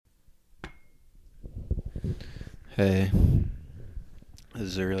Hey, this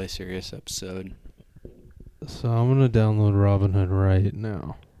is a really serious episode. So I'm gonna download Robinhood right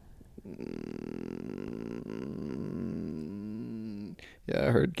now. Yeah,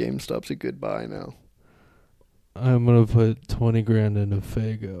 I heard GameStop's a good buy now. I'm gonna put 20 grand into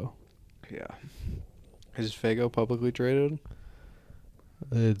Fago. Yeah. Is Fago publicly traded?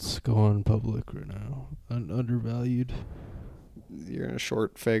 It's going public right now. Undervalued. You're gonna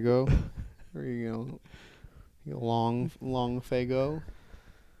short Fago, or you long Fago?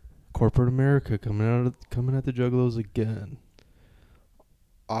 Corporate America coming at the juggalos again.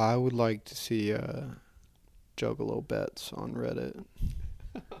 I would like to see Juggalo bets on Reddit.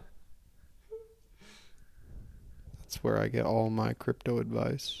 That's where I get all my crypto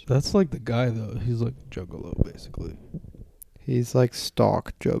advice. That's like the guy though. He's like juggalo basically. He's like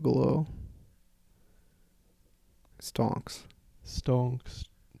stock Juggalo. Stonks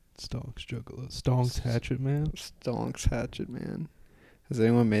Juggalo. Stonks Hatchet Man. Stonks Hatchet Man. Has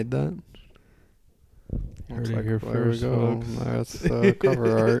anyone made that? Heard it here there we first, go. folks. That's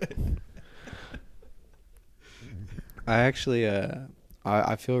cover art. I actually,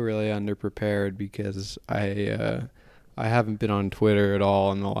 I feel really underprepared because I haven't been on Twitter at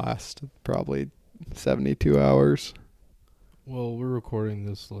all in the last Probably 72 hours. Well, we're recording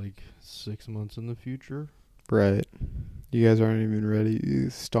this like 6 months in the future. Right. You guys aren't even ready.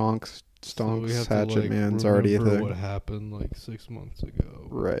 So we have Hatchet to, like, Man's already a remember thing. what happened like 6 months ago.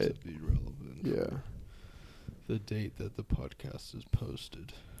 Right. To be relevant. Yeah. The date that the podcast is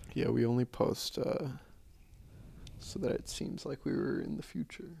posted. Yeah, we only post so that it seems like we were in the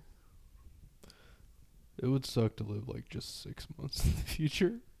future. It would suck to live like just 6 months in the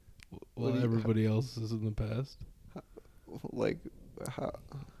future while do you- everybody else is in the past. Like, how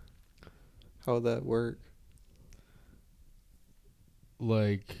would that work?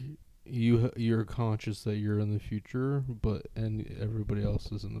 Like you're conscious that you're in the future, and everybody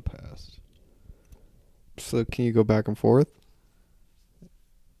else is in the past. So can you go back and forth?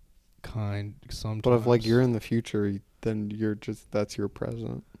 Sometimes. But if like you're in the future, then that's your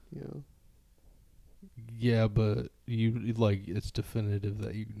present. Yeah. Yeah, but you like it's definitive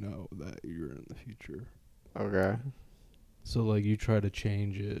that you know that you're in the future. Okay. So like you try to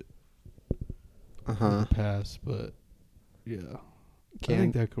change it in Uh-huh. the past, but yeah, I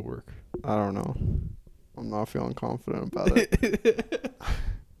think that could work. I don't know. I'm not feeling confident about it.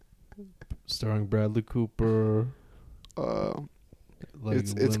 Starring Bradley Cooper. Like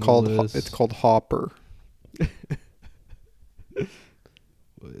It's called Hopper.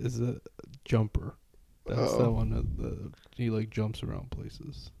 What is it? Jumper. That's that one that he like jumps around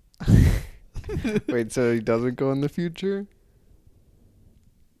places. Wait, so he doesn't go in the future?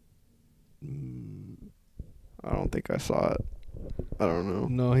 I don't think I saw it. I don't know.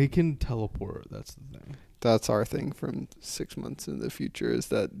 No, he can teleport. That's the thing. That's our thing from 6 months in the future is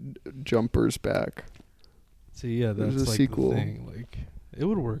that Jumper's back. See, yeah, There's that's a like sequel. the thing. Like, it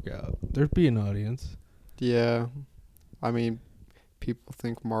would work out. There'd be an audience. Yeah. I mean, people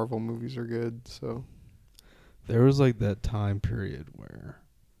think Marvel movies are good, so. There was like that time period where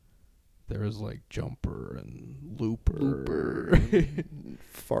there was like Jumper and Looper,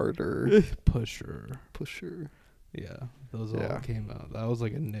 Farter. Pusher. Yeah, those all Yeah. came out. That was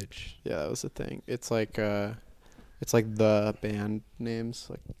like a niche. Yeah, that was the thing. It's like the band names,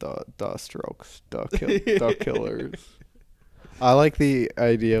 like the Strokes, the Killers. I like the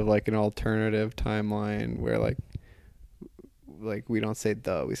idea of like an alternative timeline where like we don't say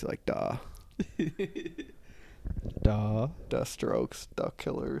the, we say like da. Da Strokes, da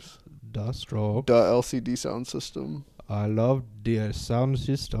Killers. Da Stroke. Da LCD sound system. I love the sound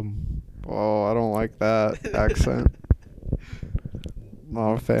system. Oh, I don't like that accent.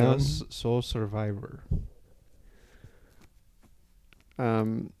 Not a fan. Soul Survivor.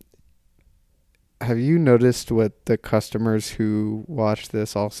 Have you noticed what the customers who watch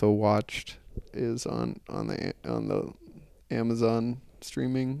this also watched is on the Amazon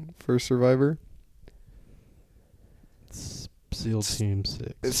streaming for Survivor? SEAL Team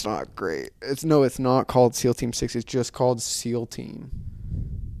 6. It's not great. It's not called SEAL Team 6. It's just called SEAL Team.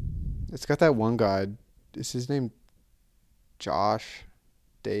 It's got that one guy. Is his name Josh?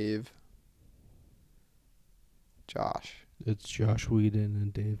 Dave? Josh. It's Josh Whedon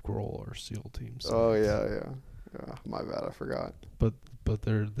and Dave Grohl are SEAL Team 6. Oh yeah. My bad, I forgot. But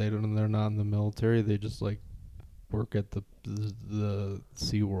they're not in the military. They just like work at the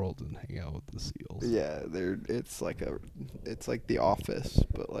SeaWorld and hang out with the seals. Yeah, it's like The Office,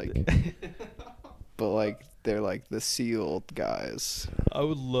 but they're like the sealed guys. I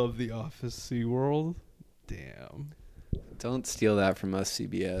would love the Office SeaWorld. Damn. Don't steal that from us,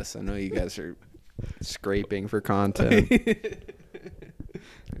 CBS. I know you guys are scraping for content.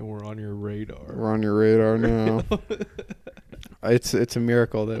 And we're on your radar. We're on your radar now. It's a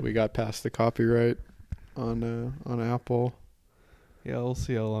miracle that we got past the copyright on Apple. Yeah, we'll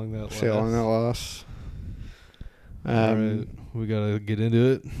see how long that lasts. See how long that lasts. All right, we gotta get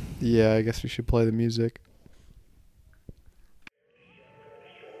into it. Yeah, I guess we should play the music.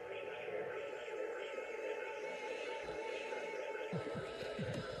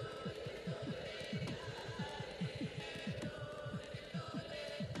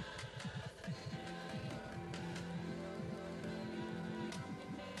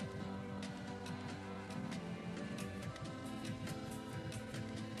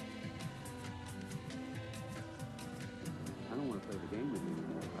 I don't want to play the game with you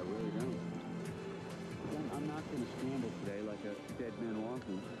anymore. I really don't. I'm not going to scramble today like a dead man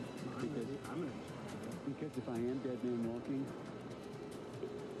walking. Because if I am dead man walking,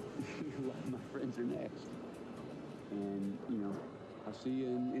 a lot of my friends are next. And, I'll see you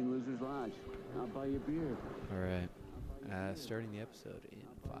in Loser's Lodge. I'll buy you a beer. All right. Starting the episode in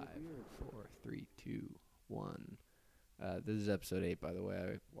 5, 4, 3, 2, 1. This is episode 8, by the way.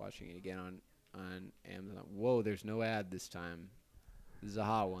 I'm watching it again on Amazon. Whoa, there's no ad this time. This is a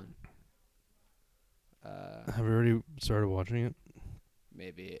hot one. Have we already started watching it?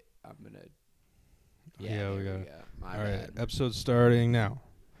 Maybe I'm going to... Yeah, we got it. My All bad. right, episode starting now.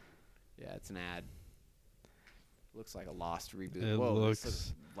 Yeah, it's an ad. Looks like a Lost reboot. It Whoa, looks- this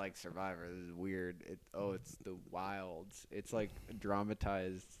looks like Survivor. This is weird. It's the Wilds. It's like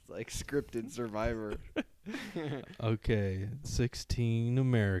dramatized, like scripted Survivor. Okay, 16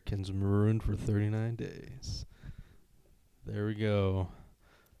 Americans marooned for 39 days. There we go.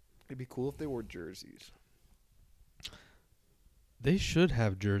 It'd be cool if they wore jerseys. They should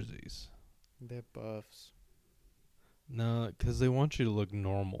have jerseys. They have buffs. No, because they want you to look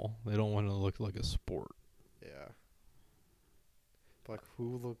normal. They don't want to look like a sport. Yeah. But like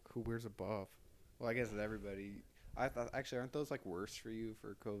who wears a buff? Well, I guess everybody. I thought actually aren't those like worse for you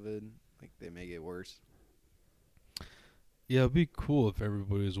for COVID? Like they make it worse. Yeah, it'd be cool if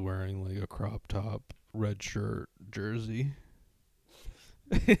everybody was wearing like a crop top, red shirt, jersey.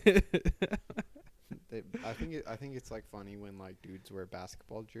 I think it's like funny when like dudes wear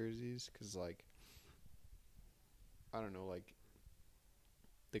basketball jerseys because like I don't know, like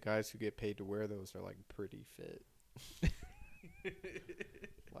the guys who get paid to wear those are like pretty fit.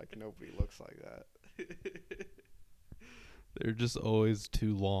 Like nobody looks like that. They're just always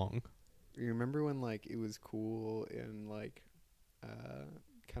too long. You remember when like it was cool in like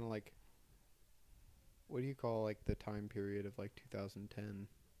kind of like what do you call like the time period of like 2010?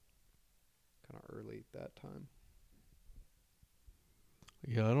 Kind of early that time.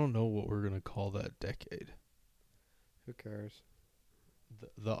 Yeah, I don't know what we're going to call that decade. Who cares?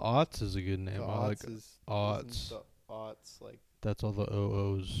 The aughts is a good name. The I like aughts is aughts. isn't the aughts like That's all the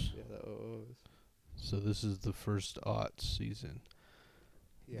OOs. yeah, the OOs. So this is the first aughts season.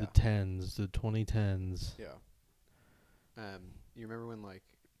 Yeah. The 10s, the 2010s. Yeah. You remember when like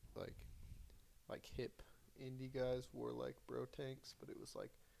hip indie guys wore like bro tanks, but it was like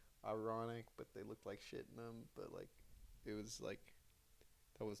ironic, but they looked like shit in them, but like it was like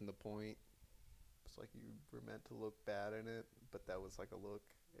that wasn't the point. It's like you were meant to look bad in it, but that was like a look.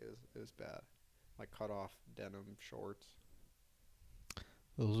 It was bad. Like cut off denim shorts.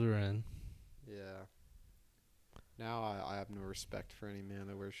 Those are in. Yeah. Now I have no respect for any man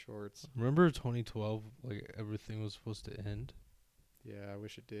that wears shorts. Remember 2012? Like everything was supposed to end. Yeah, I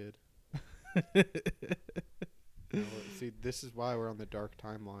wish it did. See, this is why we're on the dark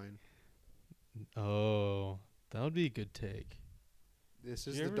timeline. Oh, that would be a good take. This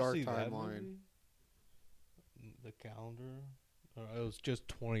is Did you the ever dark see that timeline. movie? The calendar? It was just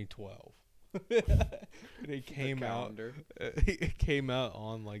 2012. It came out. Calendar. It came out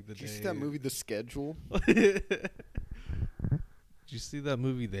on like the Did you day. see that movie, The Schedule? Did you see that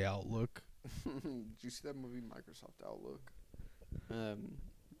movie, The Outlook? Did you see that movie, Microsoft Outlook? I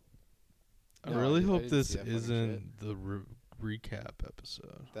No, really I hope didn't this see that fucking isn't the recap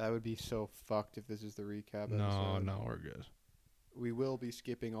episode. That would be so fucked if this is the recap No, episode. no, we're good. We will be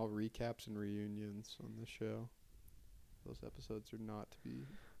skipping all recaps and reunions on the show. Those episodes are not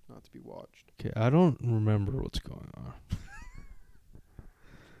to be watched. Okay, I don't remember what's going on.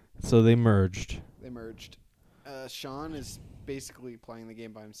 So they merged. They merged. Sean is basically playing the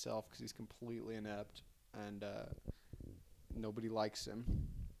game by himself because he's completely inept and nobody likes him.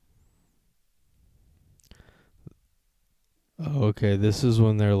 Oh, okay, this is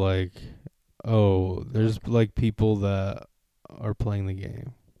when they're like, oh, there's like people that are playing the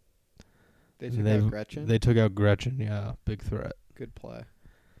game. They And took out Gretchen. They took out Gretchen, yeah, big threat. Good play.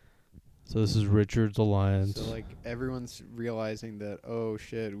 So this is Richard's alliance. So like everyone's realizing that, oh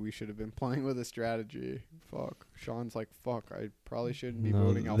shit, we should have been playing with a strategy. Fuck. Sean's like, fuck, I probably shouldn't be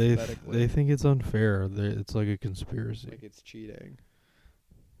voting alphabetically. They think it's unfair. It's like a conspiracy. like it's cheating.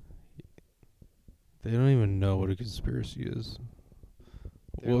 They don't even know what a conspiracy is.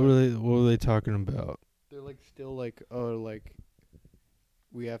 They're What were they talking about? They're like still like, oh, like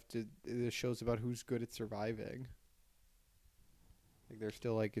we have to. This show's about who's good at surviving. Like they're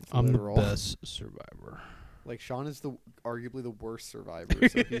still like it's I'm literal. the best survivor. Like Sean is arguably the worst survivor,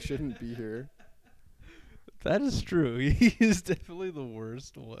 so he shouldn't be here. That is true. He is definitely the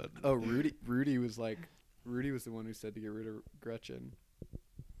worst one. Oh, Rudy was the one who said to get rid of Gretchen.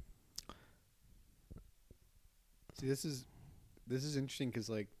 See, this is interesting because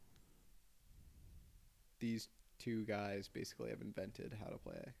like these two guys basically have invented how to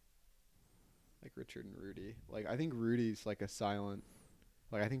play. Like Richard and Rudy. Like I think Rudy's like a silent.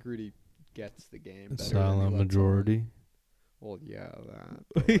 Like I think Rudy gets the game better. Silent majority. Well, yeah, that.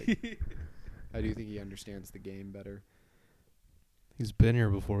 But, like, I do think he understands the game better. He's been here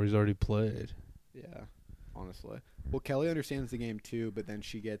before. He's already played. Yeah, honestly. Well, Kelly understands the game too, but then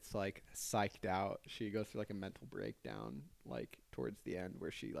she gets like psyched out. She goes through like a mental breakdown, like towards the end,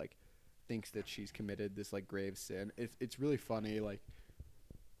 where she like thinks that she's committed this like grave sin. It's really funny, like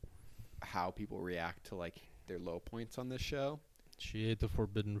how people react to like their low points on this show. She ate the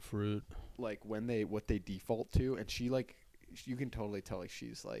forbidden fruit. Like what they default to, and she like you can totally tell like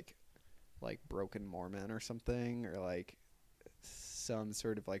she's like broken Mormon or something, or like some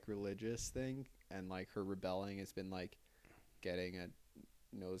sort of like religious thing, and like her rebelling has been like getting a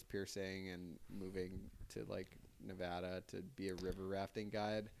nose piercing and moving to like Nevada to be a river rafting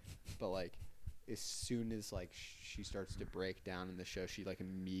guide. But like as soon as like she starts to break down in the show, she like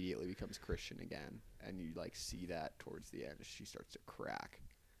immediately becomes Christian again, and you like see that towards the end she starts to crack,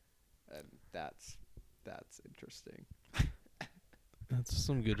 and that's interesting. That's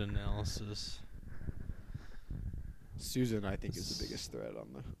some good analysis. Susan, I think, is the biggest threat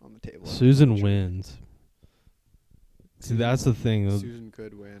on the table. Susan wins. See, that's the thing. Susan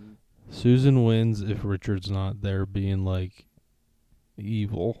could win. Susan wins if Richard's not there being like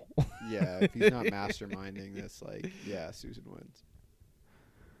evil. Yeah, if he's not masterminding this, like, yeah, Susan wins.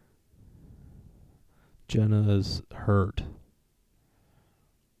 Jenna is hurt.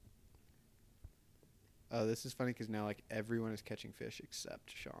 Oh, this is funny because now like everyone is catching fish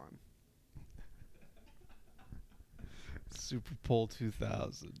except Sean. Super Pole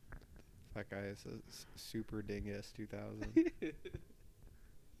 2000. That guy is a super dingus 2000.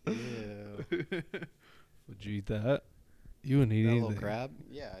 Ew. Would you eat that? You wouldn't eat That anything. little crab?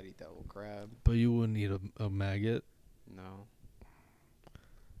 Yeah, I'd eat that little crab. But you wouldn't eat a maggot? No.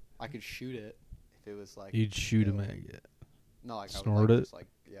 I could shoot it if it was like. You'd shoot a killed. maggot. No, like Snort I would like it? just like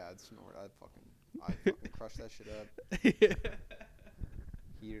I'd snort. I'd fucking crush that shit up.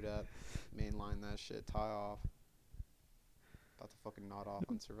 Heat it up, mainline that shit, tie off. About to fucking nod off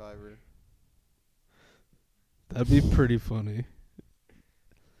on Survivor. That'd be pretty funny.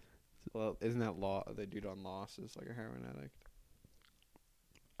 Well, isn't that the dude on Lost is like a heroin addict?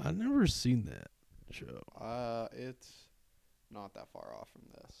 I've never seen that show. It's not that far off from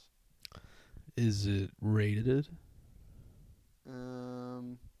this. Is it rated?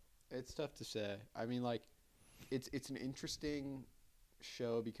 It's tough to say. I mean, like, it's an interesting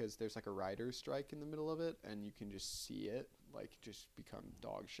show because there's like a writer's strike in the middle of it, and you can just see it like just become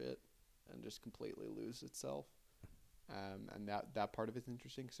dog shit and just completely lose itself. And that part of it's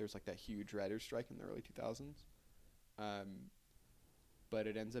interesting because there's like that huge writer's strike in the early 2000s. But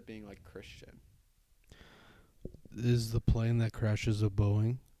it ends up being like Christian. Is the plane that crashes a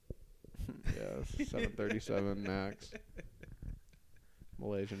Boeing? Yeah, 737 MAX.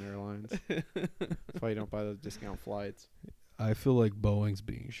 Malaysian Airlines. That's why you don't buy those discount flights. I feel like Boeing's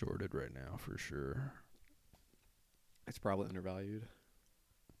being shorted right now for sure. It's probably undervalued.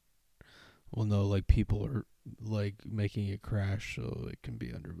 Well, no, like people are like making it crash so it can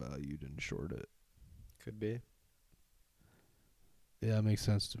be undervalued and short it. Could be. Yeah, it makes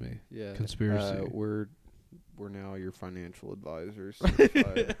sense to me. Yeah. Conspiracy. We're now your financial advisors.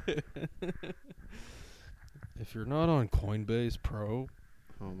 If you're not on Coinbase Pro,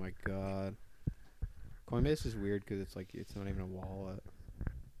 Oh my god. Coinbase is weird because it's like it's not even a wallet.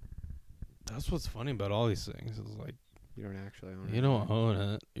 that's what's funny about all these things. It's like You don't actually own it. you don't own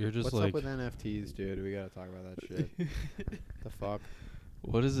it. You're just What's like, up with NFTs, dude? We gotta talk about that shit. The fuck?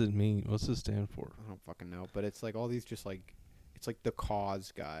 what does it mean? What's it stand for? I don't fucking know. But it's like all these just like, it's like the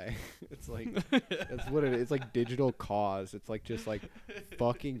cause guy. It's like, that's what it is. It's like digital cause. It's like just like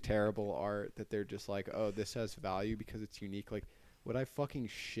fucking terrible art that they're just like, oh, this has value because it's unique. Like What I fucking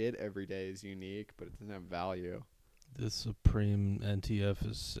shit every day is unique, but it doesn't have value. This Supreme NTF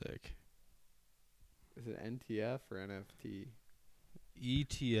is sick. Is it NTF or NFT?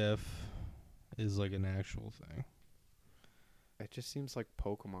 ETF is like an actual thing. It just seems like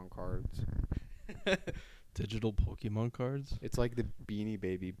Pokemon cards. Digital Pokemon cards? It's like the Beanie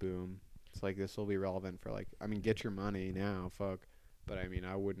Baby boom. It's like this will be relevant for like, I mean, get your money now, fuck. But I mean,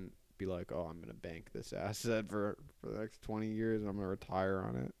 I wouldn't be like, oh, I'm gonna bank this asset for the next 20 years and I'm gonna retire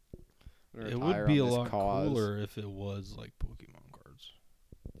on it. It would be a lot cooler if it was like Pokemon cards.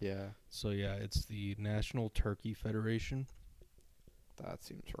 Yeah, So yeah, it's the National Turkey Federation. that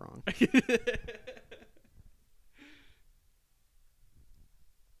seems wrong.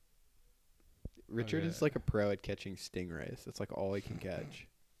 Richard is Okay. like a pro at catching stingrays. That's like all he can catch.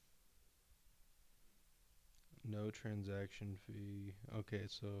 No transaction fee. Okay,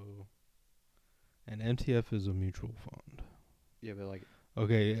 so an MTF is a mutual fund. Yeah, but like,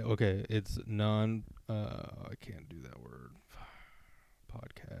 Okay, it's I can't do that word.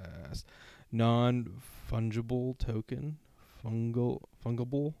 Podcast. Non-fungible token.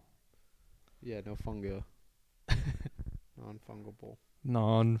 Fungible? yeah, no funga. Non-fungable.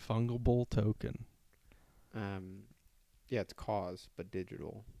 Non-fungible token. Yeah, it's cause, but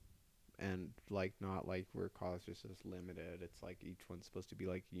digital. And like not like where cause just is limited. It's like each one's supposed to be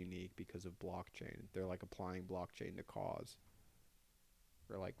like unique because of blockchain. They're like applying blockchain to cause.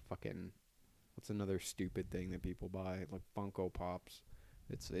 Or like fucking, what's another stupid thing that people buy? Like Funko Pops.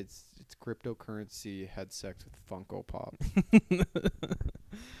 It's cryptocurrency had sex with Funko Pop.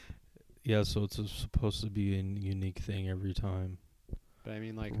 Yeah, so it's supposed to be a unique thing every time. But I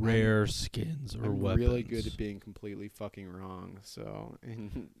mean like Rare skins or I'm weapons. really good at being completely fucking wrong. So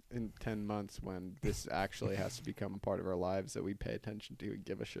in 10 months when this actually has to become a part of our lives that we pay attention to and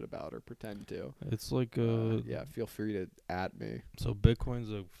give a shit about or pretend to. It's like Yeah, feel free to at me. So Bitcoin's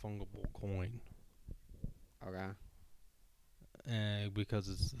a fungible coin. Okay. Because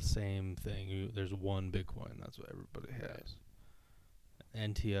it's the same thing. There's one Bitcoin. That's what everybody has.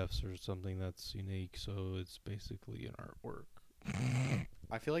 NTFs are something that's unique, so it's basically an artwork.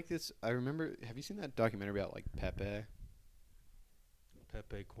 I feel like this. I remember. Have you seen that documentary about like Pepe?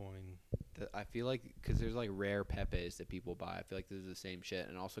 Pepe coin. I feel like because there's like rare Pepes that people buy. I feel like this is the same shit,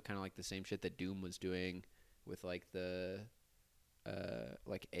 and also kind of like the same shit that Doom was doing with like the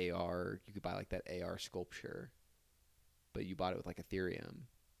like AR. You could buy like that AR sculpture, but you bought it with like Ethereum.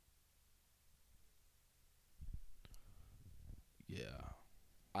 Yeah.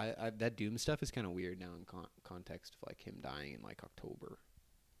 I that Doom stuff is kind of weird now in context of like him dying in like October.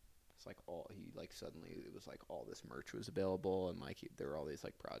 It's like he like suddenly it was like all this merch was available and like there were all these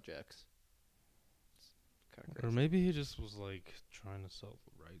like projects. It's kind of crazy. Or maybe he just was like trying to sell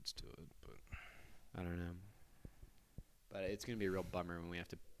the rights to it, but I don't know. But it's gonna be a real bummer when we have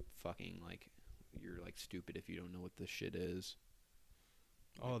to fucking like you're like stupid if you don't know what this shit is.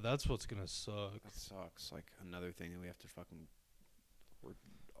 oh, that's what's gonna suck. That sucks. Like another thing that we have to fucking we're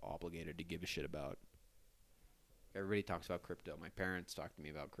obligated to give a shit about. Everybody talks about crypto. My parents talk to me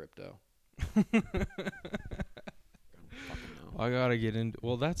about crypto. I don't fucking know. I gotta get into.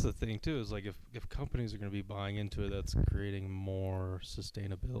 Well, that's the thing too. Is like if companies are gonna be buying into it, that's creating more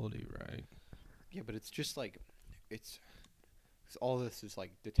sustainability, right? Yeah, but it's just like it's all this is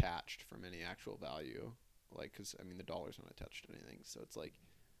like detached from any actual value. Like, because I mean, the dollar's not attached to anything, so it's like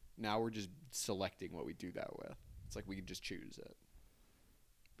now we're just selecting what we do that with. It's like we can just choose it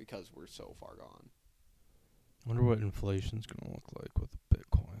because we're so far gone. Wonder what inflation's gonna look like with the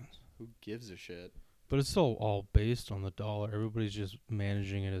bitcoins. Who gives a shit? But it's still all based on the dollar. Everybody's just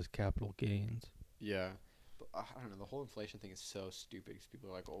managing it as capital gains. Yeah. But I don't know. The whole inflation thing is so stupid because people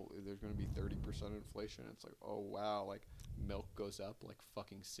are like, oh, there's going to be 30% inflation. It's like, oh, wow. Like, milk goes up like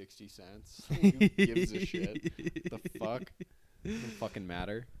fucking 60 cents. Who gives a shit? The fuck? Doesn't fucking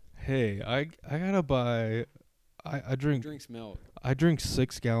matter. Hey, I gotta buy. I Who drink drinks milk? I drink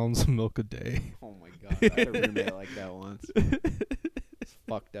 6 gallons of milk a day. Oh, my God. I had a roommate like that once. It's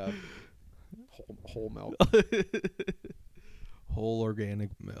fucked up. Whole milk. Whole organic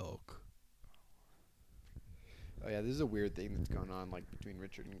milk. Oh yeah, this is a weird thing that's going on like between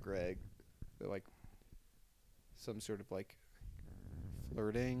Richard and Greg. They're like some sort of like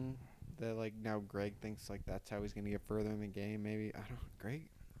flirting that like now Greg thinks like that's how he's gonna get further in the game. Maybe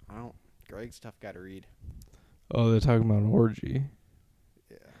Greg's tough guy to read. Oh, they're talking about an orgy.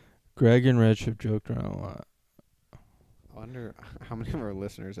 Yeah. Greg and Rich have joked around a lot. I wonder how many of our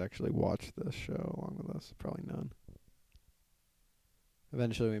listeners actually watch this show along with us. Probably none.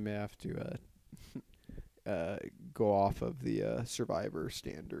 Eventually, we may have to go off of the Survivor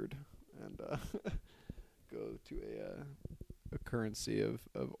standard and go to a currency of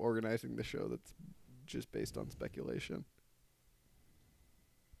organizing the show that's just based on speculation.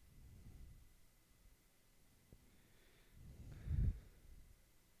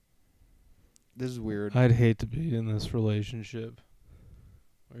 This is weird. I'd hate to be in this relationship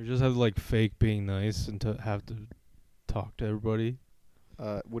where you just have to like fake being nice and to have to talk to everybody.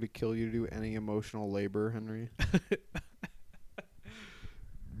 Would it kill you to do any emotional labor, Henry?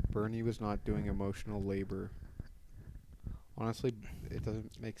 Bernie was not doing emotional labor. Honestly, it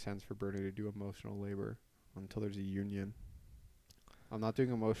doesn't make sense for Bernie to do emotional labor until there's a union. I'm not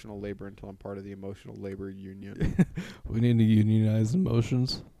doing emotional labor until I'm part of the emotional labor union. We need to unionize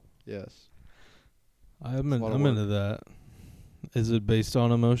emotions. Yes. I'm It's a lot of into that. Is it based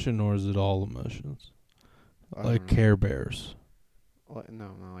on emotion or is it all emotions? I Like don't know. Care Bears. No,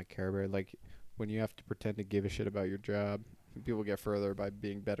 not like Care Bear. Like when you have to pretend to give a shit about your job, people get further by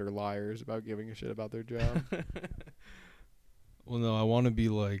being better liars about giving a shit about their job. Well, no, I want to be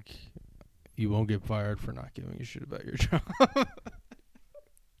like, you won't get fired for not giving a shit about your job.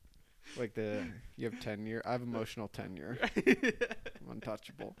 Like you have tenure. I have emotional tenure. I'm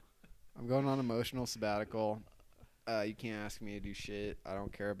untouchable. I'm going on emotional sabbatical. You can't ask me to do shit. I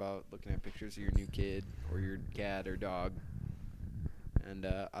don't care about looking at pictures of your new kid or your cat or dog. And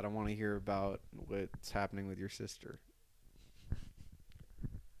I don't want to hear about what's happening with your sister.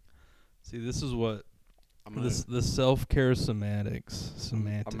 See, this is what I'm gonna the self-care semantics. I'm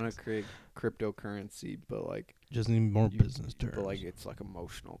gonna create cryptocurrency, but like Just need more you- business terms. but like it's like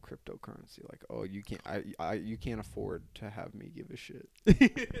emotional cryptocurrency. Like, oh, you can't you can't afford to have me give a shit.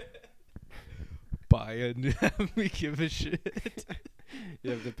 Buy and have me give a shit.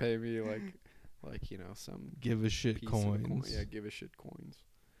 You have to pay me like some Give a shit piece of a coin. coins. Yeah, give a shit coins.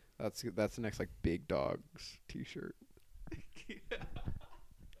 That's the next like Big Dogs t-shirt.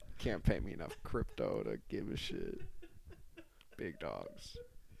 Can't pay me enough crypto to give a shit. Big Dogs.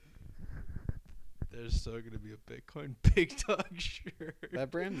 There's still gonna be a Bitcoin Big Dog shirt.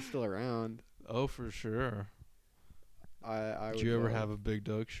 That brand is still around. Oh, for sure. I Did you ever have a Big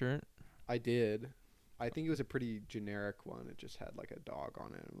Dog shirt? I did. I think it was a pretty generic one. It just had like a dog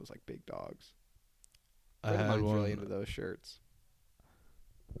on it. It was like Big Dogs. I Friend of had mine's one. really into those shirts.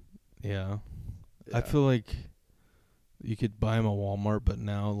 Yeah. Yeah. I feel like you could buy them at Walmart, but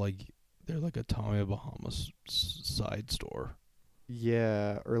now like they're like a Tommy Bahama side store.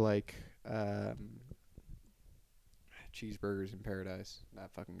 Yeah, or like Cheeseburgers in Paradise. That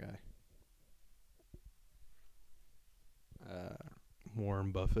fucking guy.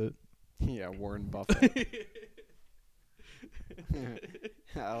 Warren Buffett. Yeah, Warren Buffett.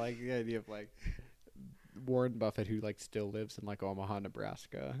 I like the idea of like Warren Buffett who like still lives in like Omaha,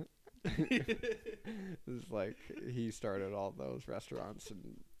 Nebraska. It's like he started all those restaurants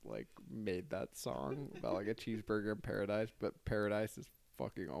and like made that song about like a cheeseburger in paradise, but paradise is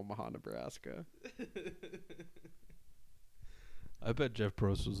fucking Omaha, Nebraska. I bet Jeff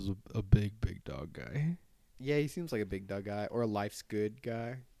Probst was a big dog guy. Yeah, he seems like a big dog guy or a life's good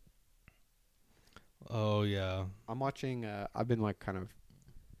guy. Oh yeah. I'm watching I've been like kind of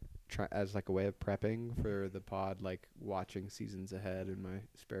as like a way of prepping for the pod, like watching seasons ahead in my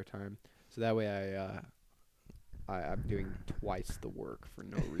spare time. So that way I'm doing twice the work for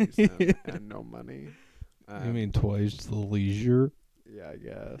no reason and no money. You mean twice the leisure? Yeah, I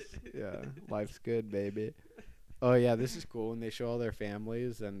guess. Yeah, life's good, baby. Oh yeah, this is cool when they show all their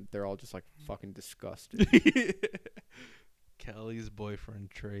families and they're all just like fucking disgusted. Kelly's boyfriend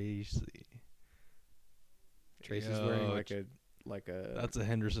Tracy. Tracy's Yo, wearing like a. That's a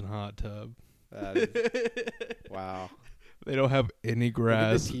Henderson hot tub. That is, wow. They don't have any Look at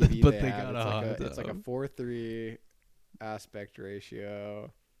grass, the TV but they have. got a hot tub. It's like a 4:3 aspect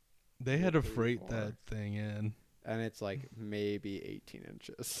ratio, They had to 3:4. freight that thing in. and it's like maybe 18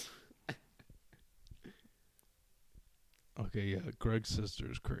 inches. Okay, yeah, Greg's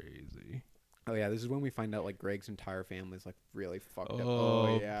sister's crazy. Oh yeah, this is when we find out like Greg's entire family's like really fucked up. Oh,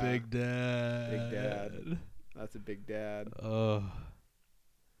 Oh yeah, Big Dad. Big Dad. That's a big dad. Oh,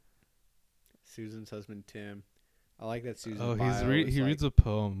 Susan's husband Tim. I like that Susan. oh, he reads a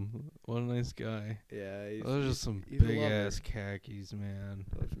poem. What a nice guy. Yeah, Those are some he's a big lover. ass khakis, man.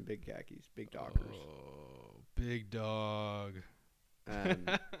 Those some big khakis, big doggers. Oh, big dog.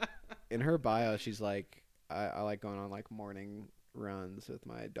 And in her bio, she's like, I like going on like morning runs with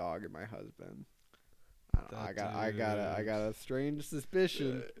my dog and my husband. I got a strange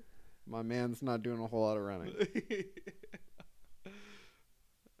suspicion. My man's not doing a whole lot of running.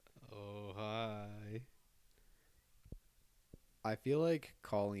 Oh, hi. I feel like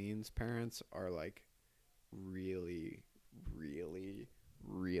Colleen's parents are like really, really,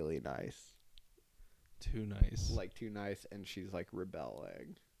 really nice. Too nice. like too nice, and she's like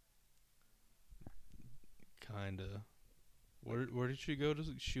rebelling. Kinda. Where did she go to?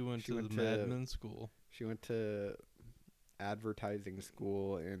 She went She to went the to- Madman school. She went to advertising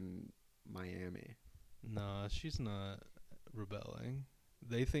school in Miami. Nah, she's not rebelling.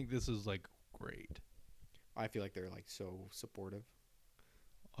 They think this is like great. I feel like they're like so supportive.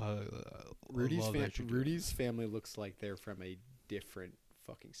 Rudy's Rudy's family looks like they're from a different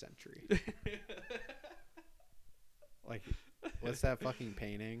fucking century. Like, what's that fucking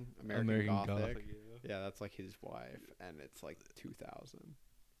painting? American Gothic. Yeah, that's like his wife, and it's like 2000.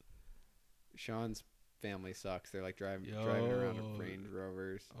 Sean's family sucks. They're like driving around in Yo. Range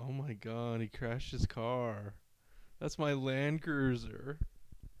Rovers. Oh my god, he crashed his car. That's my Land Cruiser.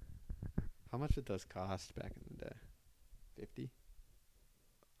 How much did those cost back in the day? 50?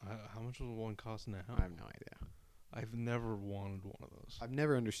 How much would one cost now? I have no idea. I've never wanted one of those. I've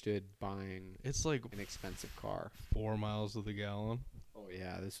never understood buying It's like an expensive car. 4 miles to the gallon. Oh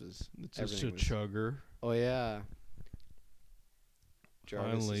yeah, this was It's just a everything was- chugger. Oh yeah.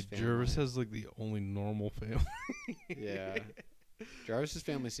 Finally, Jarvis's Jervis family. has like the only normal family. Yeah. Jarvis's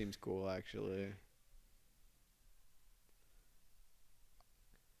family seems cool, actually.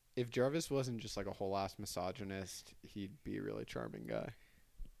 If Jarvis wasn't just like a whole ass misogynist, he'd be a really charming guy.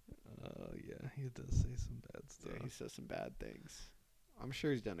 Yeah, he does say some bad stuff. Yeah, he says some bad things. I'm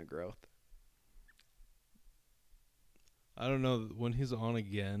sure he's done a growth. I don't know. When he's on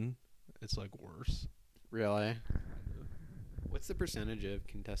again, it's like worse. Really? What's the percentage of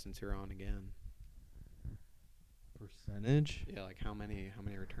contestants who are on again? Percentage? Yeah, like how many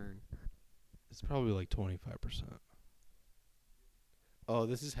return? It's probably like 25%. Oh,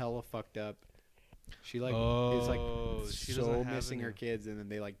 this is hella fucked up. She like is Oh, like she doesn't so have missing any- her kids, and then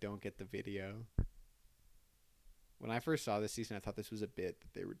they like don't get the video. When I first saw this season, I thought this was a bit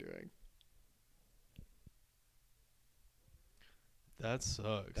that they were doing. That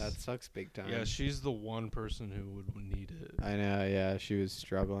sucks. That sucks big time. Yeah, she's the one person who would need it. I know. Yeah, she was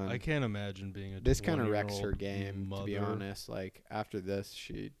struggling. I can't imagine being a. This kind of wrecks her 20-year-old game. mother. To be honest, like after this,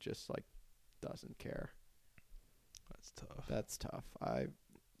 she just like doesn't care. That's tough. That's tough.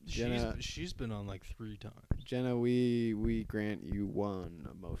 Jenna- She's been on like 3 times. Jenna, we grant you one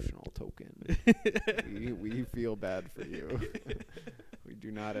emotional token. we feel bad for you. We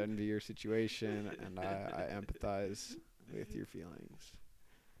do not envy your situation, and I empathize with your feelings.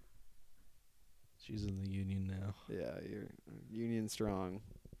 She's in the union now. Yeah, you're union strong.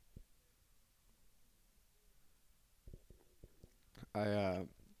 I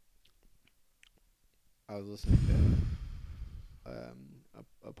was listening to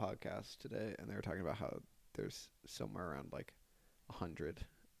a podcast today, and they were talking about how there's somewhere around like 100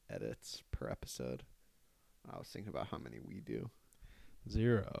 edits per episode. I was thinking about how many we do.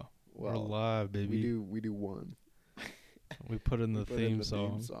 0. We're Well, live, baby. we do one. We put in the We put theme in the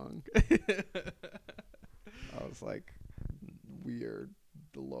song. song. I was like, we are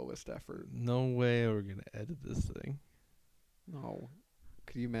the lowest effort. No way we're gonna edit this thing. No.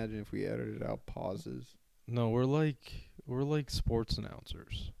 Could you imagine if we edited out pauses? No, we're like sports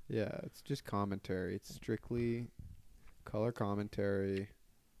announcers. Yeah, it's just commentary. It's strictly color commentary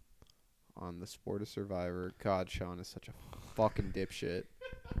on the sport of Survivor. God, Sean is such a fucking dipshit.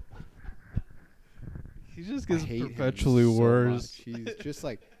 He just I gets hate him perpetually so worse. much. He's just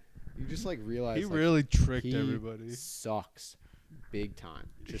like, you just like realize He like, really tricked he everybody. sucks big time,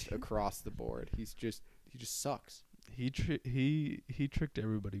 just across the board. He just sucks. He tricked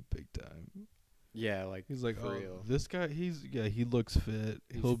everybody big time. Yeah, like He's like, for oh, real. this guy, he looks fit.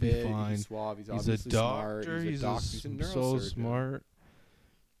 He's He'll fit, be fine. He's suave. He's He's a obviously smart. doctor. He's a doctor. He's a so neurosurgeon. smart.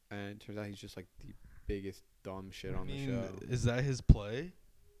 And it turns out he's just like the biggest dumb shit I on mean, the show. is that his play?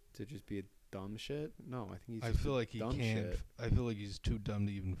 To just be a dumb shit? No, I think he's. I just feel a like he dumb can't. Shit. I feel like he's too dumb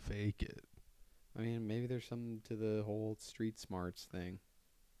to even fake it. I mean, maybe there's something to the whole street smarts thing.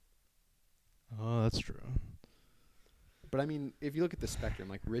 Oh, that's true. But I mean, if you look at the spectrum,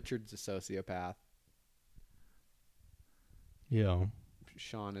 like Richard's a sociopath. Yeah.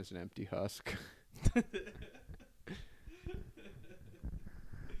 Sean is an empty husk.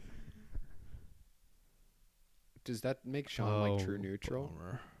 Does that make Sean like true neutral?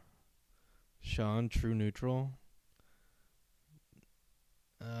 Bummer. Sean, true neutral.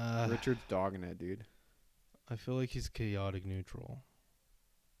 Richard's dogging it, dude. I feel like he's chaotic neutral.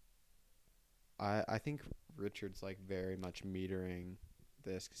 I think Richard's like very much metering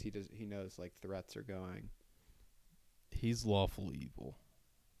this because he knows like threats are going. He's lawful evil.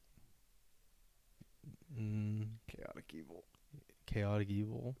 Chaotic evil. Chaotic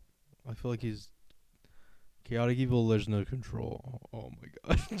evil. I feel like he's chaotic evil. There's no control. Oh my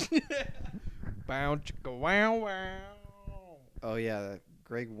god. Bow chicka wow wow. Oh yeah,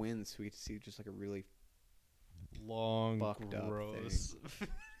 Greg wins, so we get to see just like a really Long, fucked up gross.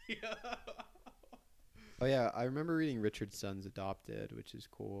 Yeah. Oh yeah, I remember reading Richard's Son's Adopted, which is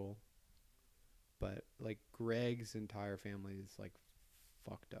cool. But like Greg's entire family is like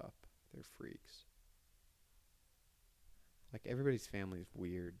fucked up. They're freaks. Like everybody's family is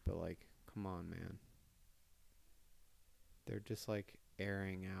weird, but like come on, man. They're just like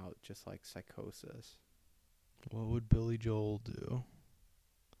airing out just like psychosis. What would Billy Joel do?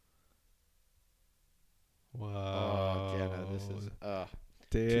 Wow. Oh, Jenna, this is damn.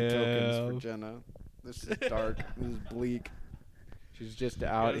 2 tokens for Jenna. This is dark. This is bleak. She's just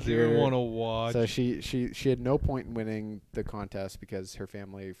out here. Even want to watch. So she had no point in winning the contest because her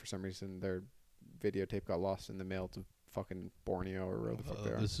family, for some reason, their videotape got lost in the mail to fucking Borneo or wherever the fuck they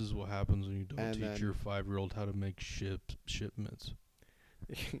are. This is what happens when you don't And teach then- your 5-year-old how to make shipments.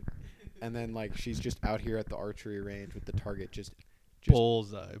 And then like she's just out here at the archery range with the target just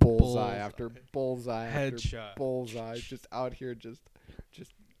Bullseye. bullseye after bullseye after Headshot. bullseye, just out here just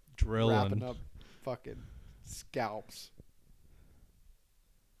Drilling. wrapping up fucking scalps.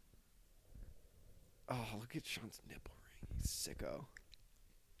 Oh, look at Sean's nipple ring. He's sicko.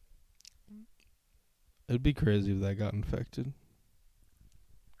 It'd be crazy if that got infected.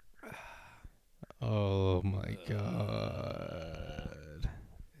 Oh my god.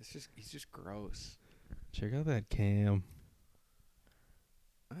 He's just gross. Check out that cam.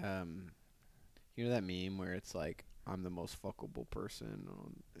 You know that meme where it's like I'm the most fuckable person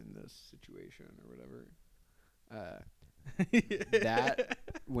in this situation or whatever. That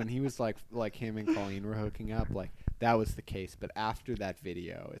when he was like him and Colleen were hooking up, like that was the case. But after that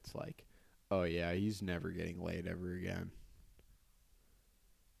video, it's like, oh yeah, he's never getting laid ever again.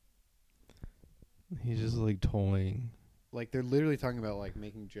 He's just like toying. Like they're literally talking about like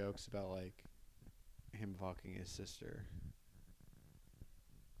making jokes about like him fucking his sister.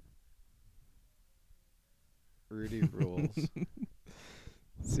 Rudy rules.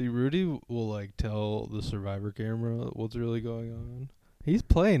 See, Rudy will like tell the Survivor camera what's really going on. He's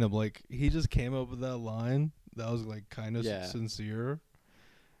playing him like he just came up with that line that was like kind of Yeah. sincere.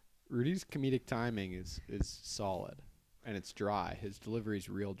 Rudy's comedic timing is solid, and it's dry. His delivery's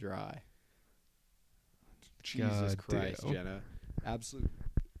real dry. Jesus God Christ, damn. Jenna,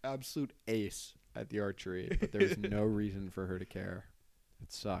 absolute ace at the archery, but there's no reason for her to care.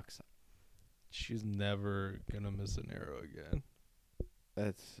 It sucks. She's never gonna miss an arrow again.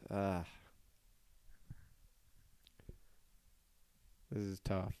 That's this is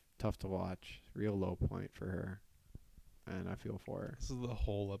tough to watch. Real low point for her, and I feel for her. This is the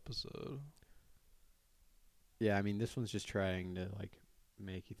whole episode. Yeah, I mean, this one's just trying to like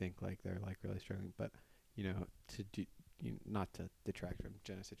make you think like they're like really struggling, but you know, not to detract from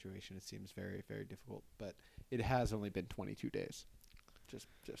Jenna's situation, it seems very, very difficult. But it has only been 22 days.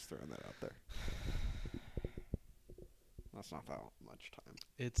 Just throwing that out there. That's not that much time.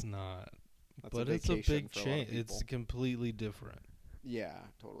 It's not, That's but a it's a vacation big for a lot of change. It's people. completely different. Yeah,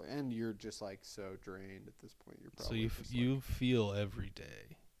 totally. And you're just like so drained at this point. You're So probably just you like, feel every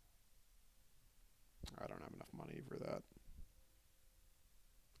day. I don't have enough money for that.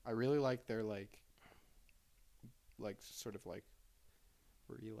 I really like their like sort of like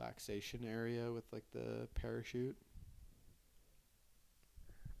relaxation area with like the parachute.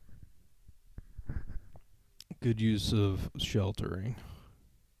 Good use of sheltering.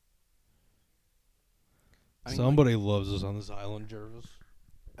 I mean, Somebody loves us on this island, Jervis.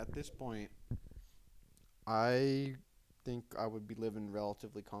 at this point, I think I would be living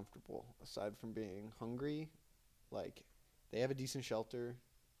relatively comfortable aside from being hungry. Like, they have a decent shelter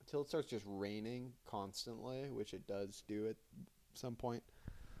until it starts just raining constantly, which it does do at some point.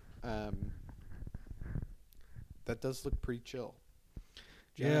 That does look pretty chill.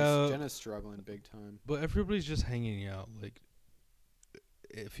 Jenna's struggling big time. But everybody's just hanging out. Like,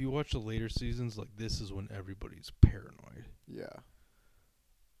 if you watch the later seasons, like, this is when everybody's paranoid. Yeah.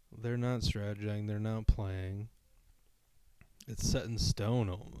 They're not strategizing. They're not playing. It's set in stone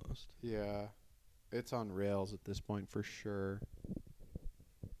almost. Yeah. It's on rails at this point for sure.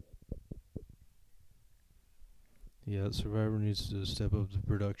 Yeah, Survivor needs to step up the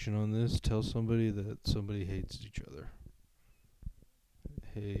production on this. Tell somebody that somebody hates each other.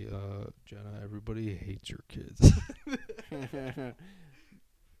 Hey, Jenna, everybody hates your kids.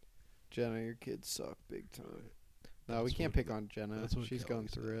 Jenna, your kids suck big time. No, That's we can't what pick the- on Jenna. that's what She's Kelly going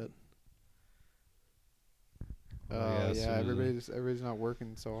through said. it. Oh yeah, Susan. everybody's not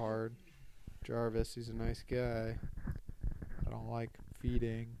working so hard. Jarvis, he's a nice guy. I don't like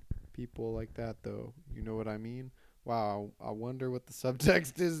feeding people like that though. You know what I mean? Wow, I wonder what the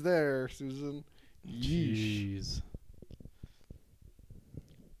subtext is there, Susan. Jeez.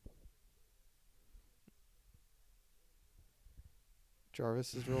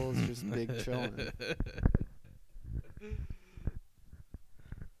 Jarvis's role is just big chillin'.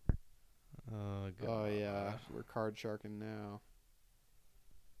 Oh, God. Oh yeah, we're card sharking now.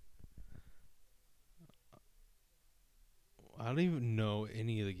 I don't even know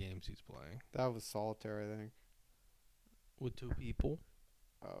any of the games he's playing. That was solitaire, I think. With 2 people?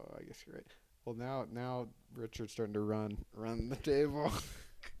 Oh, I guess you're right. Well, now Richard's starting to run the table.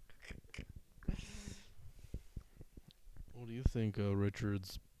 What do you think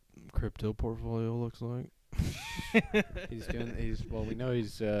Richard's crypto portfolio looks like? Well, we know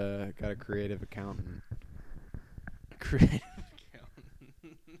he's got a creative accountant. Creative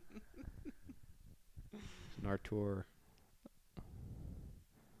accountant. An Artur.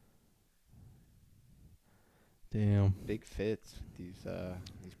 Damn. Big fits with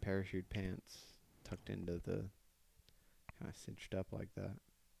these parachute pants tucked into the kind of cinched up like that.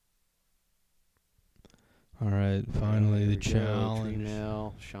 All right, finally the There we go, challenge. tree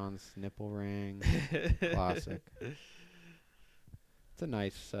nail, Sean's nipple ring. Classic. It's a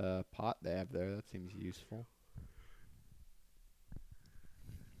nice pot they have there. That seems useful. I'm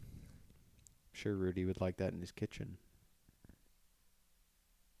sure Rudy would like that in his kitchen.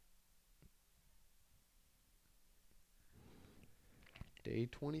 Day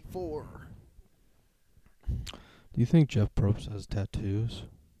 24. Do you think Jeff Probst has tattoos?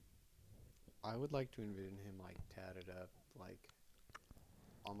 I would like to envision him like tatted up, like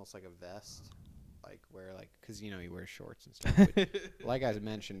almost like a vest, like where like, cause you know he wears shorts and stuff. But like I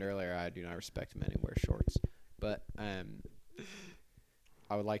mentioned earlier, I do not respect men who wear shorts, but I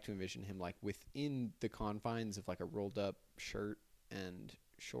would like to envision him like within the confines of like a rolled up shirt and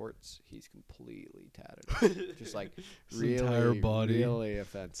shorts. He's completely tatted, just like His really, entire body. really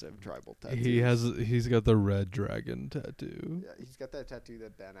offensive tribal tattoos. He's got the red dragon tattoo. Yeah, he's got that tattoo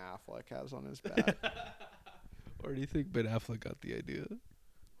that Ben Affleck has on his back. Or do you think Ben Affleck got the idea?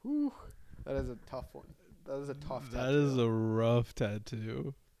 Whew, that is a tough one. That is a tough That tattoo. is a rough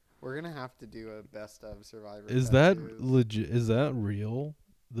tattoo. We're gonna have to do a best of Survivor. Is that tattoos. legit? Is that real?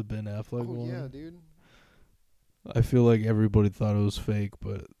 The Ben Affleck Oh one? yeah, dude. I feel like everybody thought it was fake,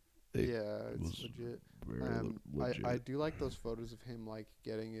 but it Yeah, it's was legit. very legit. I do like those photos of him like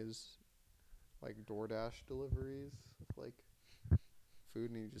getting his like DoorDash deliveries of like food,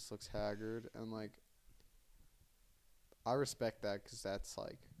 and he just looks haggard, and like I respect that because that's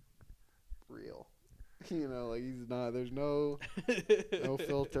like real. You know, like he's not. There's no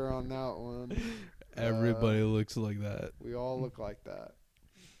filter on that one. Everybody looks like that. We all look like that.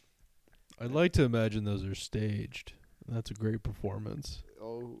 I'd like to imagine those are staged. That's a great performance.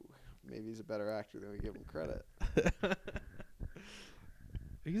 Oh, maybe he's a better actor than we give him credit.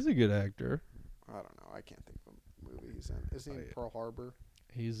 He's a good actor. I don't know. I can't think of a movie he's in. Is he in Pearl Harbor?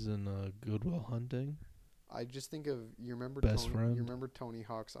 He's in Good Will Hunting. I just think of you remember Best Tony, Friend. You remember Tony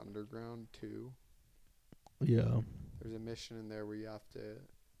Hawk's Underground 2? Yeah. There's a mission in there where you have to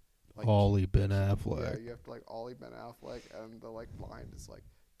like Ollie Ben Yeah, Affleck. you have to like Ollie Ben Affleck, and the like line is like,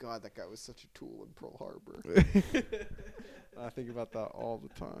 God, that guy was such a tool in Pearl Harbor. I think about that all the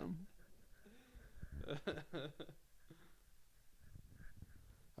time.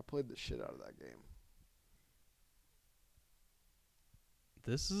 I played the shit out of that game.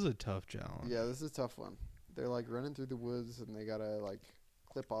 This is a tough challenge. Yeah, this is a tough one. They're like running through the woods, and they gotta like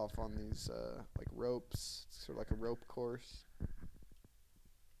clip off on these like ropes. It's sort of like a rope course.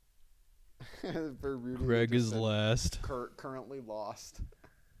 For Rudy, Greg it just is said last. currently lost.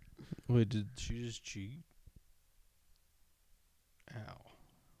 Wait, did she just cheat? Ow.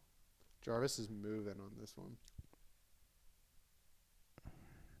 Jarvis is moving on this one.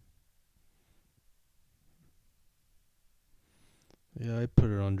 Yeah, I put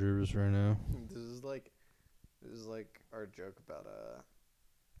it on Jervis right now. This is like our joke about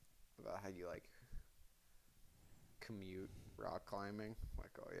how you like commute rock climbing.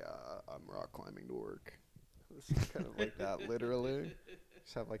 Like, oh yeah, I'm rock climbing to work. This is kind of like that, literally.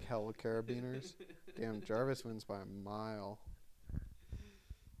 Just have like hella carabiners. Damn, Jarvis wins by a mile.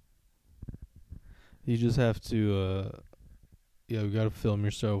 You just have to, you gotta film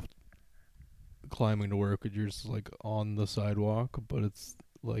yourself climbing to work, and you're just like on the sidewalk, but it's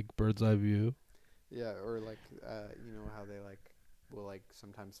like bird's eye view. Yeah, or like you know how they like will like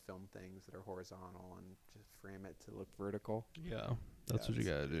sometimes film things that are horizontal and just frame it to look vertical. Yeah, that's what you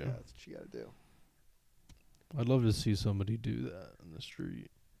gotta do. Yeah, that's what you gotta do. I'd love to see somebody do that in the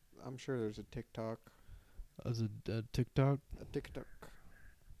street. I'm sure there's a TikTok. As a TikTok, A TikTok.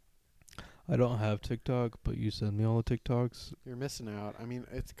 I don't have TikTok, but you send me all the TikToks. You're missing out. I mean,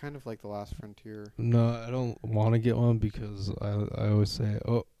 it's kind of like the last frontier. No, I don't want to get one because I always say,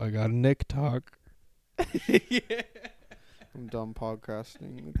 oh, I got a Nick talk. I'm done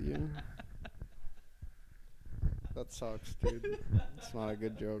podcasting with you. That sucks, dude. It's not a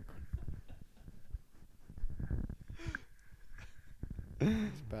good joke.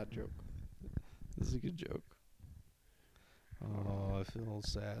 It's a bad joke. This is a good joke. Oh, I feel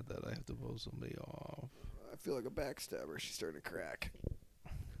sad that I have to blow somebody off. I feel like a backstabber. She's starting to crack.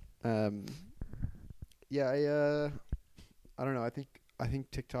 Yeah, I don't know. I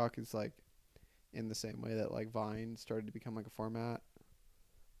think TikTok is like in the same way that like Vine started to become like a format.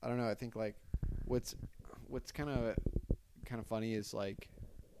 I don't know. I think like what's kind of funny is like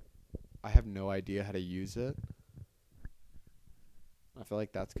I have no idea how to use it. I feel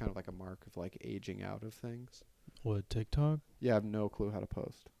like that's kind of like a mark of like aging out of things. What, TikTok? Yeah, I have no clue how to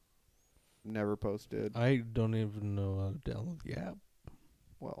post. Never posted. I don't even know how to download the app.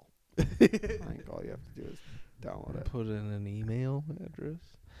 Well, I think all you have to do is download it. Put in an email address.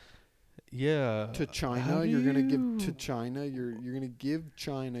 Yeah. To how China, do you're gonna give you- to China. You're gonna give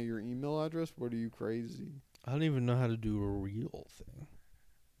China your email address. What are you, crazy? I don't even know how to do a real thing.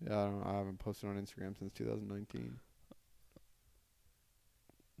 Yeah, I don't know. I haven't posted on Instagram since 2019.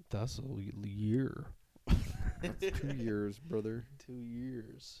 That's a year. That's 2 years, brother. 2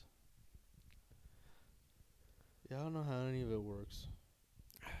 years. Yeah, I don't know how any of it works.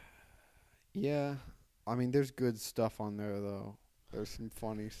 Yeah, I mean, there's good stuff on there though. There's some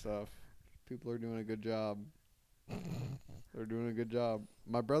funny stuff. People are doing a good job. They're doing a good job.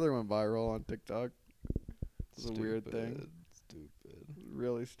 My brother went viral on TikTok. It's a weird thing. Stupid.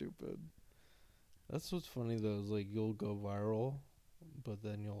 Really stupid. That's what's funny though, is like you'll go viral, but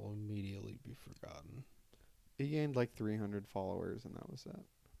then you'll immediately be forgotten. He gained like 300 followers, and that was it.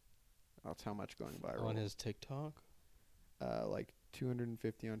 That's how much going viral. On his TikTok? Like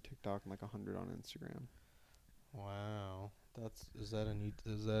 250 on TikTok and like 100 on Instagram. Wow. Is that an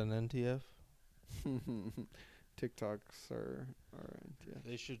NTF? TikToks are yeah.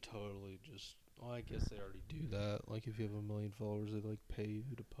 They should totally just. Well, I guess they already do that. Like, if you have 1 million followers, they like pay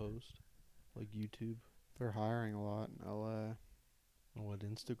you to post, like YouTube. They're hiring a lot in LA. And what,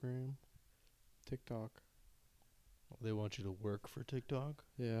 Instagram? TikTok. They want you to work for TikTok.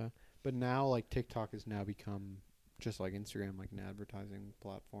 Yeah, but now like TikTok has now become just like Instagram, like an advertising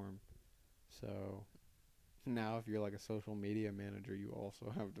platform. So now, if you're like a social media manager, you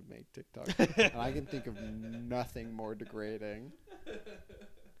also have to make TikTok. And I can think of nothing more degrading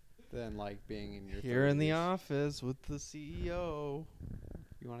than like being in your Here in the 30s. office with the CEO.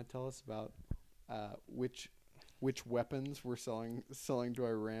 You want to tell us about which weapons we're selling to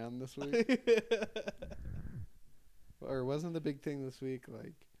Iran this week? Or wasn't the big thing this week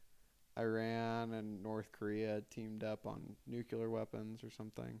like Iran and North Korea teamed up on nuclear weapons or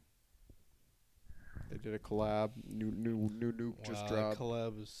something? They did a collab. New nuke just Wow, dropped. that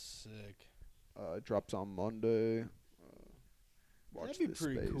collab is sick. It drops on Monday. Watch That'd be this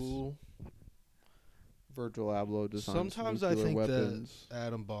pretty space. cool. Virgil Abloh designs Sometimes I nuclear think weapons. that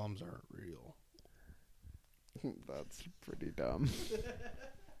atom bombs aren't real. That's pretty dumb.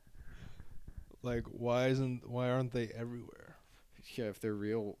 Like, why aren't they everywhere? Yeah, if they're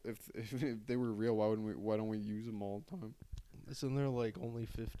real, if they were real, why don't we use them all the time? Isn't there like only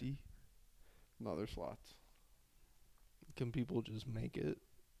 50? No, there's lots. Can people just make it?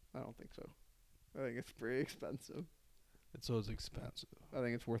 I don't think so. I think it's pretty expensive. It's so expensive. I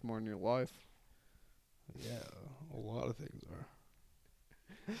think it's worth more than your life. Yeah, a lot of things are.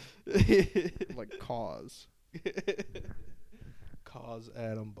 Like cause. Cause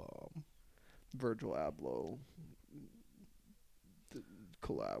atom bomb. Virgil Abloh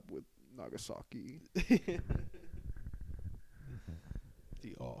collab with Nagasaki.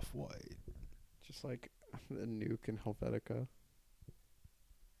 The off-white. Just like the nuke in Helvetica.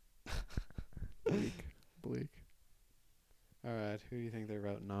 Bleak. Alright, who do you think they're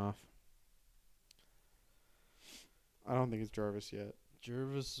voting off? I don't think it's Jarvis yet.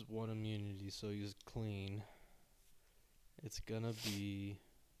 Jervis won immunity, so he's clean. It's gonna be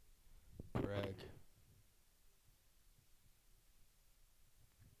Greg.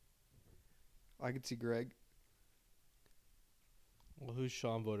 I could see Greg. Well, who's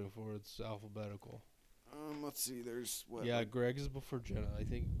Sean voting for? It's alphabetical. Let's see. There's what? Yeah, Greg is before Jenna. I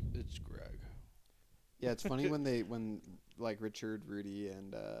think it's Greg. Yeah, it's funny when like Richard, Rudy,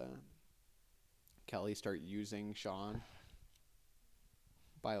 and Kelly start using Sean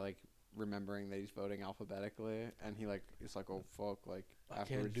by like remembering that he's voting alphabetically, and he like is like, oh fuck, like I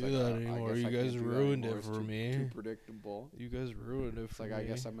can't afterwards, do like, that I anymore. guess You I guys can't do that ruined anymore. it It's for too me. predictable. You guys ruined it It's for like me. I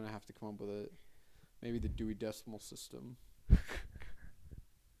guess I'm gonna have to come up with maybe the Dewey Decimal System.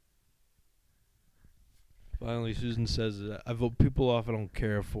 Finally, Susan says that I vote people off I don't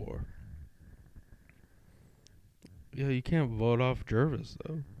care for. Yeah, you can't vote off Jervis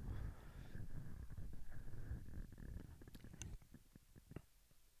though.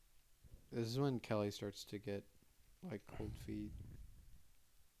 This is when Kelly starts to get like cold feet.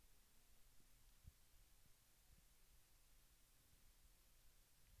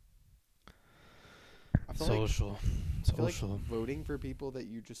 I feel like Social. I feel like Social. voting for people that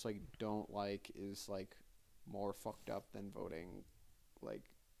you just like don't like is like more fucked up than voting like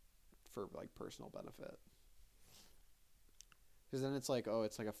for like personal benefit. Because then it's like, oh,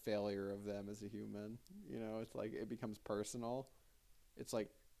 it's like a failure of them as a human. You know, it's like it becomes personal. It's like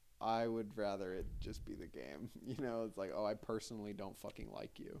I would rather it just be the game. You know, it's like, oh, I personally don't fucking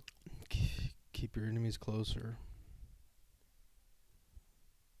like you. Keep your enemies closer.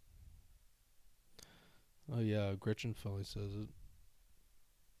 Oh yeah, Gretchen finally says it.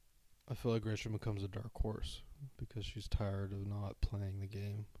 I feel like Gretchen becomes a dark horse because she's tired of not playing the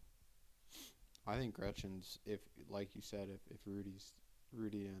game. I think Gretchen's, if like you said, if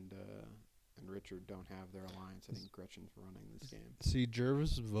Rudy and Richard don't have their alliance, I think Gretchen's running this game. See,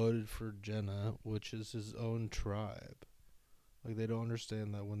 Jervis voted for Jenna, which is his own tribe. Like, they don't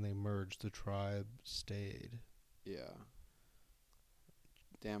understand that when they merged, the tribe stayed. Yeah.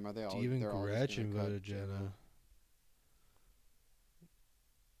 Damn, are they all? Even they're all just Gretchen gonna cut voted Jenna.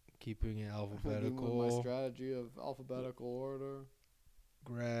 Keeping it With my alphabetical. strategy of alphabetical order.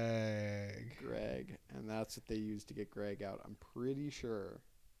 Greg. And that's what they used to get Greg out. I'm pretty sure.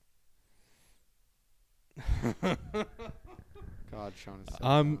 God, Sean is so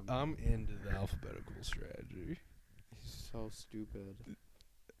dumb. I'm into the alphabetical strategy. He's so stupid.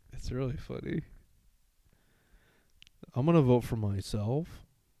 It's really funny. I'm gonna vote for myself.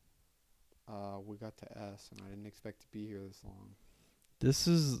 We got to S, and I didn't expect to be here this long. This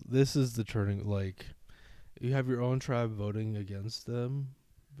is the turning. Like, you have your own tribe voting against themselves.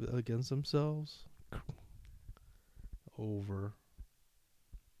 Over.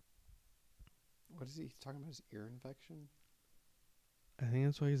 What is he? He's talking about his ear infection? I think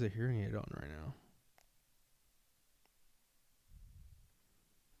that's why he's a hearing aid on right now.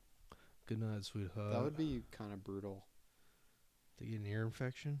 Good night, sweetheart. That would be kind of brutal. To get an ear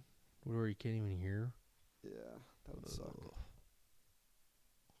infection, where you can't even hear. Yeah, that would suck.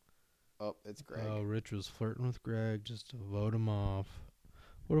 Oh, it's Greg. Oh, Rich was flirting with Greg just to vote him off.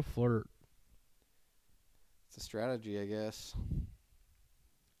 What a flirt. It's a strategy, I guess.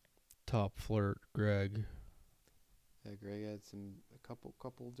 Top flirt, Greg. Yeah, Greg had a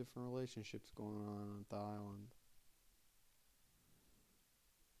couple different relationships going on the island.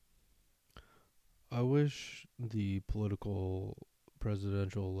 I wish the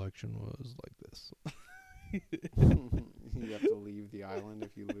presidential election was like this. You have to leave the island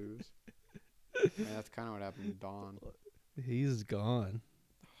if you lose. Yeah, that's kind of what happened to Don. He's gone.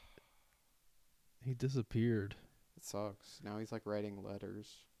 He disappeared. It sucks. Now he's like writing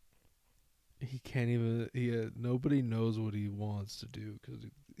letters. He can't even. Nobody knows what he wants to do because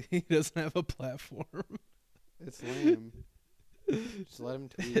he doesn't have a platform. It's lame. Just let him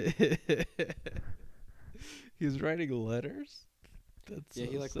tweet. He's writing letters. That's Yeah,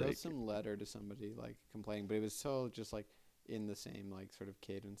 so he like sick. wrote some letter to somebody like complaining, but it was so just like in the same like sort of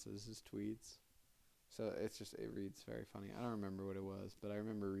cadence as his tweets. So it reads very funny. I don't remember what it was, but I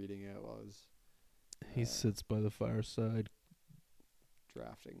remember reading it while I was He sits by the fireside,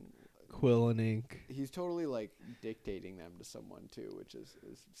 drafting. quill and ink. He's totally like dictating them to someone too, which is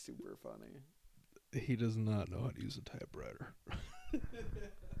super funny. He does not know how to use a typewriter.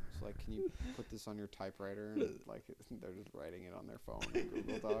 It's like, can you put this on your typewriter? And like they're just writing it on their phone in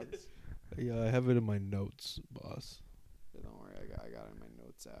Google Docs. Yeah, I have it in my notes, boss. Yeah, don't worry, I got it in my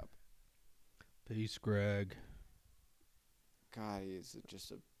notes app. Peace, Greg. God, he's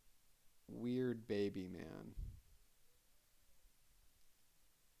just a weird baby man.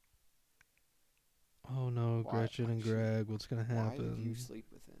 Oh no, Why- Gretchen and actually, Greg, what's gonna Why did you happen? sleep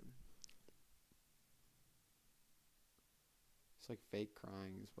with him? It's like fake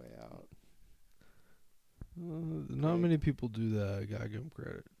crying his way out. Not Greg. many people do that. I gotta give him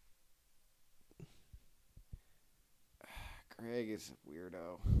credit. Greg is a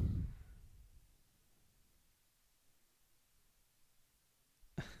weirdo.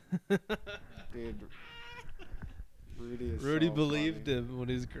 Dude, Rudy is Rudy so believed funny. him when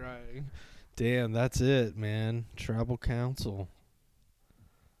he's crying. Damn, that's it, man. Tribal council.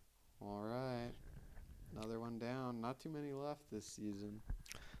 All right. Another one down. Not too many left this season.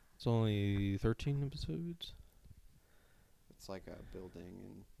 It's only 13 episodes. It's like a building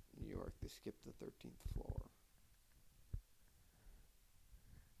in New York. They skipped the 13th floor.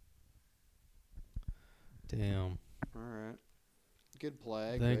 Damn. All right. Good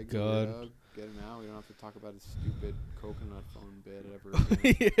play. Thank Greg God. Zerito. Get him out. We don't have to talk about his stupid coconut phone bit ever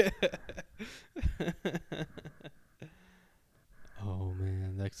again. Oh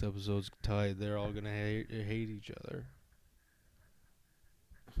man, next episode's tight. They're all gonna hate each other.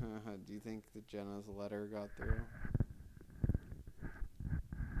 Do you think that Jenna's letter got through?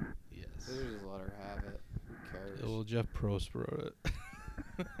 Yes. They should just let her have it. Who cares? Well, Jeff Probst wrote it.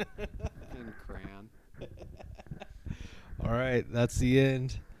 In crayon. All right, that's the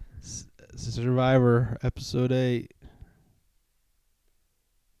end. Survivor episode 8.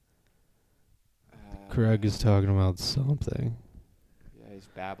 Craig is talking about something. Yeah, he's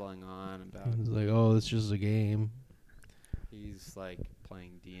babbling on about. He's like, "Oh, it's just a game." He's like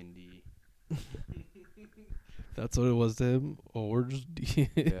playing D&D. That's what it was to him. Oh, we're just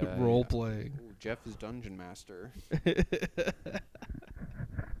role playing. Ooh, Jeff is dungeon master.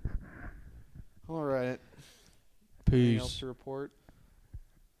 All right. Anything else Peace. to report?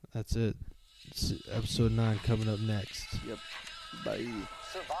 That's it. Episode 9 coming up next. Yep. Bye.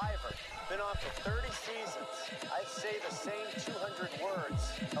 Survivor. Been on for 30 seasons. I say the same 200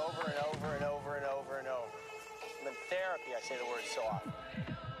 words over and over and over and over and over. I'm in therapy, I say the words so often.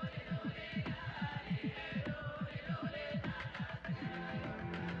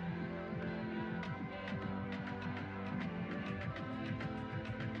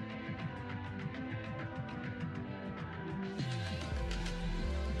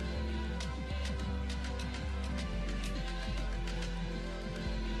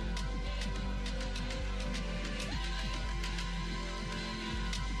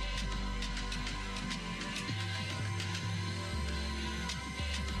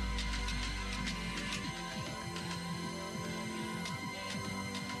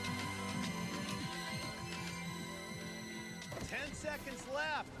 Seconds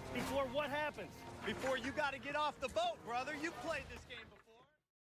left before what happens? Before you got to get off the boat, brother. You played this game before.